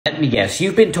Let me guess,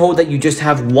 you've been told that you just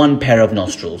have one pair of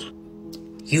nostrils.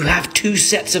 You have two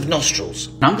sets of nostrils.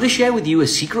 I'm going to share with you a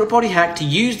secret body hack to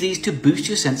use these to boost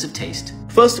your sense of taste.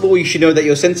 First of all, you should know that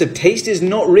your sense of taste is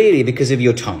not really because of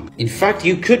your tongue. In fact,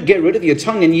 you could get rid of your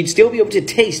tongue and you'd still be able to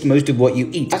taste most of what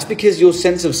you eat. That's because your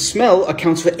sense of smell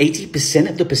accounts for 80%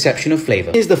 of the perception of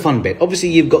flavor. Here's the fun bit. Obviously,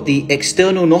 you've got the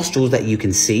external nostrils that you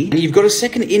can see, and you've got a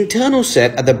second internal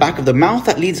set at the back of the mouth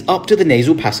that leads up to the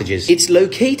nasal passages. It's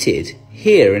located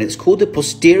here, and it's called the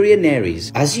posterior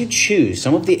nares. As you chew,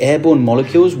 some of the airborne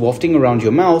molecules wafting around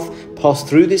your mouth pass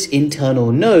through this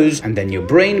internal nose, and then your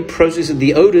brain processes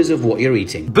the odors of what you're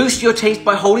eating. Boost your taste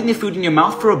by holding the food in your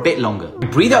mouth for a bit longer.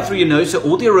 Breathe out through your nose so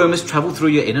all the aromas travel through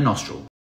your inner nostril.